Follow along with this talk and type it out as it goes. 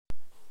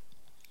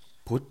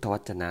พุทธว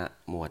จนะ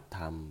หมวดธ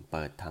รรมเ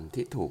ปิดธรรม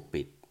ที่ถูก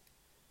ปิด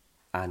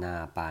อานา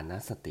ปาน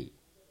สติ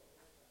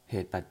เห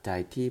ตุปัจจั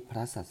ยที่พร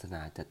ะศาสน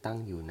าจะตั้ง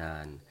อยู่นา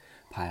น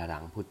ภายหลั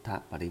งพุทธ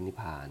ปรินิพ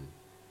พาน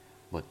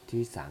บท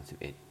ที่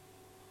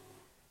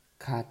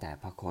31ข้าแต่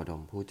พระโคด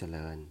มผู้เจ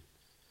ริญ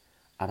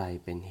อะไร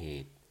เป็นเห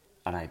ตุ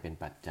อะไรเป็น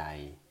ปัจจัย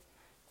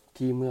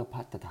ที่เมื่อพร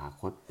ะตถา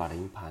คตปริ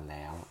นิพพานแ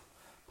ล้ว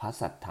พระ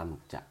สัทธรรม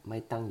จะไม่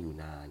ตั้งอยู่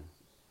นาน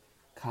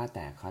ข้าแ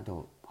ต่พ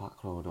ระโ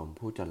คดม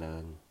ผู้เจริ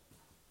ญ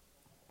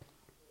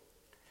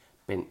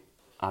เป็น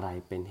อะไร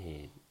เป็นเห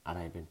ตุอะไร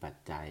เป็นปัจ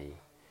จัย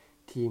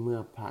ที่เมื่อ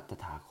พระต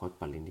ถาคต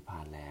ปรินิพพา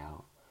นแล้ว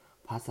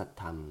พระสัท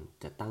ธรรม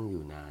จะตั้งอ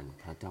ยู่นาน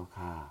พระเจ้า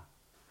ข้า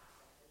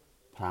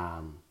พราห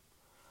มณ์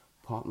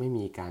เพราะไม่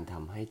มีการท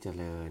ำให้เจ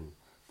ริญ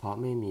เพราะ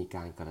ไม่มีก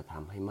ารกระท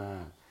ำให้มา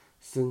ก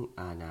ซึ่ง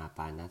อานาป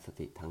านส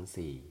ติทั้ง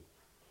สี่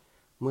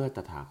เมื่อต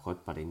ถาคต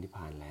ปรินิพพ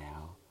านแล้ว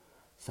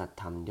สัท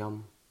ธรรมย่อม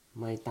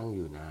ไม่ตั้งอ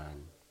ยู่นาน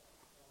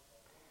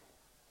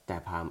แต่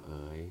พราหมณ์เ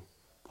อ๋ย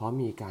เพราะ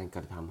มีการก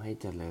ระทำให้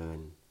เจริญ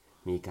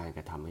มีการก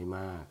ระทำให้ม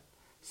าก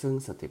ซึ่ง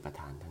สติปัฏ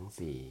ฐานทั้ง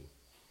สี่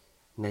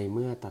ในเ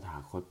มื่อตถา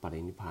คตป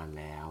รินิพพาน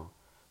แล้ว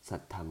สั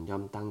ทธรรมย่อ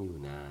มตั้งอยู่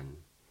นาน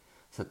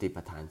สติ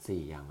ปัฏฐาน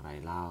สี่อย่างไร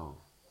เล่า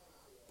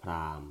พร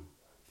าหมณ์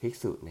ภิก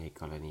ษุใน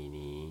กรณี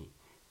นี้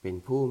เป็น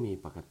ผู้มี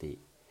ปกติ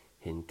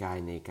เห็นกาย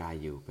ในกาย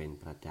อยู่เป็น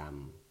ประจ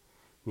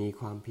ำมี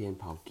ความเพียร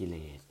เผากิเล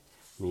ส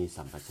มี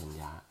สัมปชัญ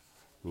ญะ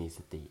มีส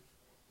ติ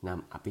น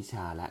ำอภิชฌ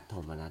าและโท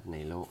มนัสใน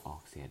โลกออ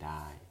กเสียไ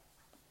ด้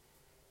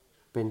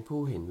เป็นผู้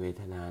เห็นเว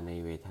ทนาใน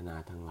เวทนา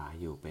ทั้งหลาย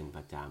อยู่เป็นป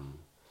ระจ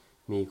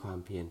ำมีความ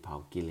เพียรเผา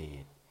กิเล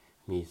ส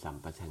มีสัม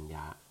ปชัญญ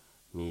ะ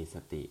มีส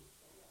ติ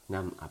น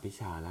ำอภิช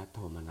ฌาและโท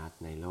มนัส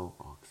ในโลก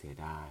ออกเสีย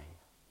ได้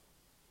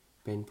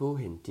เป็นผู้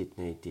เห็นจิต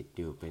ในจิตอ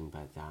ยู่เป็นป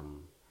ระจ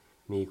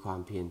ำมีความ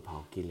เพียรเผา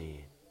กิเล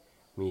ส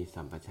มี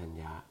สัมปชัญ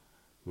ญะ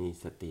มี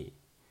สติ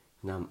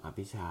นำอ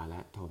ภิชฌาและ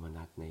โทม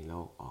นัสในโล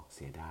กออกเ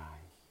สียได้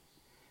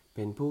เ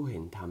ป็นผู้เห็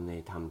นธรรมใน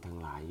ธรรมทั้ง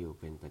หลายอยู่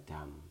เป็นประจ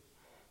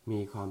ำมี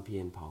ความเพี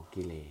ยรเผา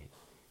กิเลส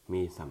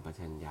มีสัมป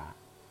ชัญญะ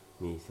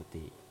มีส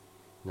ติ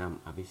น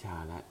ำอภิชฌา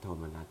และโท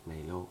มนัสใน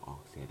โลกออ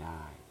กเสียไ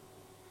ด้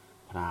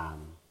พราหม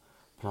ณ์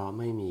เพราะ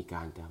ไม่มีก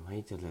ารทำให้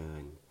เจริ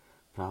ญ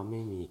เพราะไ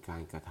ม่มีกา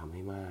รกระทำใ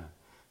ห้มาก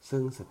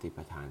ซึ่งสติ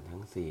ปัฏฐานทั้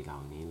งสี่เหล่า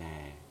นี้แล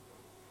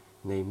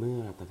ในเมื่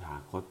อตถา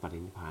คตปริ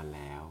นิพพานแ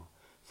ล้ว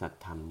สัท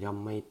ธรรมย่อม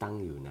ไม่ตั้ง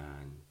อยู่นา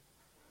น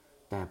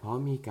แต่เพราะ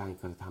มีการ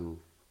กระท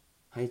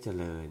ำให้เจ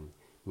ริญ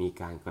มี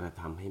การกระ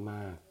ทำให้ม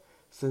าก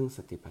ซึ่งส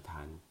ติปัฏฐ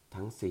าน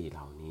ทั้งสี่เห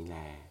ล่านี้แล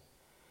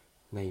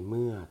ในเ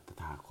มื่อต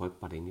ถาคต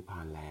ปรินิพพ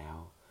านแล้ว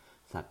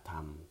สัทธร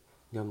รม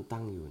ย่อม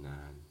ตั้งอยู่น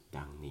าน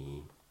ดังนี้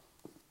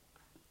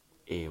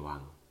เอวั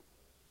ง